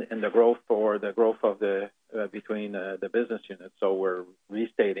account in the growth of the between the business units. So we're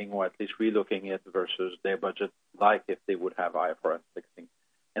restating, or at least relooking it versus their budget, like if they would have IFRS 16.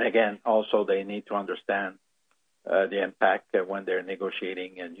 And again, also they need to understand the impact when they're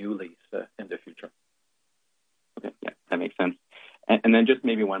negotiating a new lease in the future. Okay, yeah, that makes sense. And then just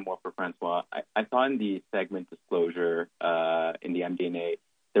maybe one more for Francois. I saw in the segment disclosure in the MD&A,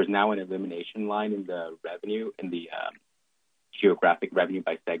 there's now an elimination line in the revenue, in the geographic revenue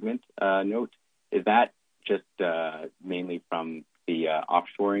by segment note. Is that just mainly from the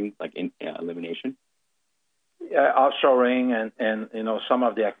offshoring, like elimination? Yeah, offshoring and some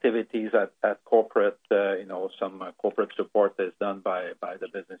of the activities at corporate, some corporate support is done by the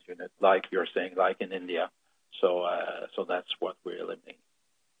business unit, like you're saying, like in India. So that's what we're eliminating.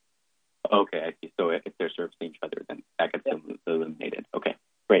 Okay, I see. So if they're servicing each other, then that gets eliminated. Okay,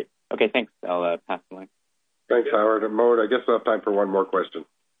 great. Okay, thanks. I'll pass the line. Thanks, Howard. And Maud, I guess we'll have time for one more question.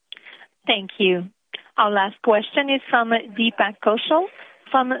 Thank you. Our last question is from Deepak Kaushal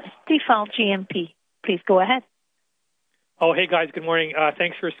from Stifel GMP. Please go ahead. Oh, hey guys. Good morning.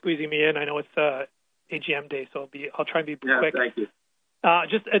 Thanks for squeezing me in. I know it's AGM day, so I'll try and be quick. Thank you.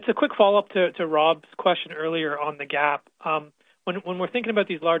 It's a quick follow-up to Rob's question earlier on the gap. When we're thinking about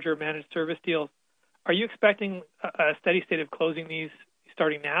these larger managed service deals, are you expecting a steady state of closing these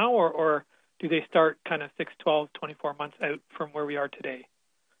starting now, or do they start kind of 6, 12, 24 months out from where we are today?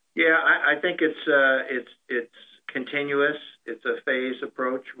 Yeah, I think it's continuous. It's a phased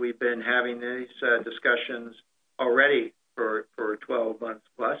approach. We've been having these discussions already for 12 months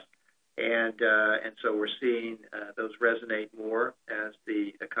plus, and so we're seeing those resonate more as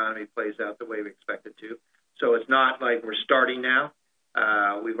the economy plays out the way we expect it to. So it's not like we're starting now.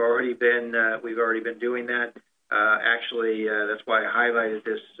 We've already been doing that. Actually, that's why I highlighted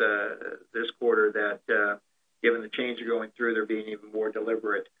this quarter that given the change you're going through, they're being even more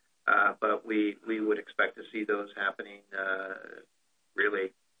deliberate. But we would expect to see those happening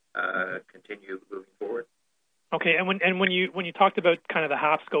really continue moving forward. Okay, and when you talked about kind of the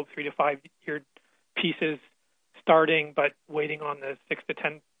half scope 3 to 5 year pieces starting, but waiting on the 6 to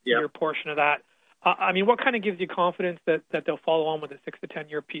 10 year portion of that, I mean, what kind of gives you confidence that they'll follow on with the 6 to 10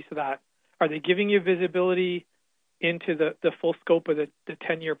 year piece of that? Are they giving you visibility into the full scope of the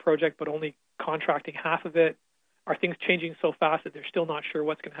 10-year project, but only contracting half of it? Are things changing so fast that they're still not sure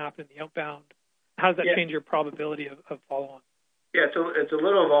what's going to happen in the outbound? How does that change your probability of follow-on? Yeah, so it's a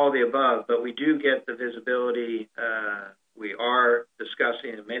little of all the above, but we do get the visibility. We are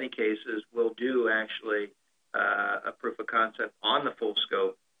discussing, in many cases, we'll do actually a proof of concept on the full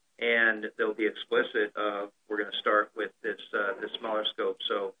scope, and they'll be explicit of we're going to start with this smaller scope.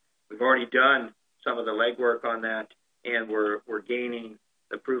 So we've already done some of the legwork on that, and we're gaining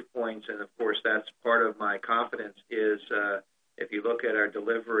the proof points. And of course, that's part of my confidence is if you look at our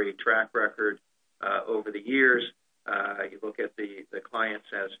delivery track record over the years, you look at the client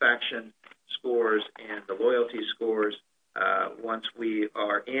satisfaction scores and the loyalty scores. Once we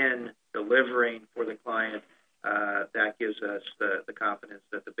are in delivering for the client, that gives us the confidence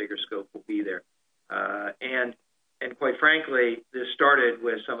that the bigger scope will be there. And quite frankly, this started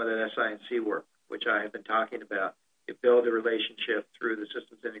with some of the SI&C work, which I have been talking about. You build a relationship through the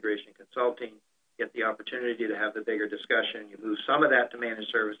systems integration consulting, get the opportunity to have the bigger discussion. You move some of that to managed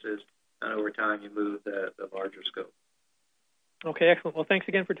services, and over time you move the larger scope. Okay, excellent. Well, thanks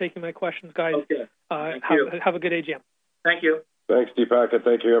again for taking my questions, guys. Okay. Thank you. Have a good AGM. Thank you. Thanks, Deepak, and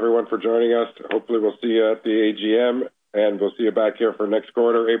thank you, everyone, for joining us. Hopefully we'll see you at the AGM, and we'll see you back here for next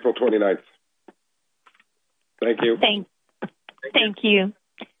quarter, April 29th. Thank you. Thank you.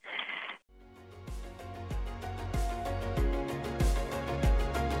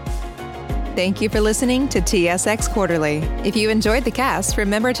 Thank you for listening to TSX Quarterly. If you enjoyed the cast,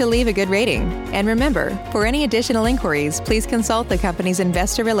 remember to leave a good rating. And remember, for any additional inquiries, please consult the company's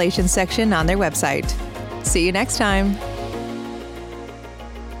investor relations section on their website. See you next time.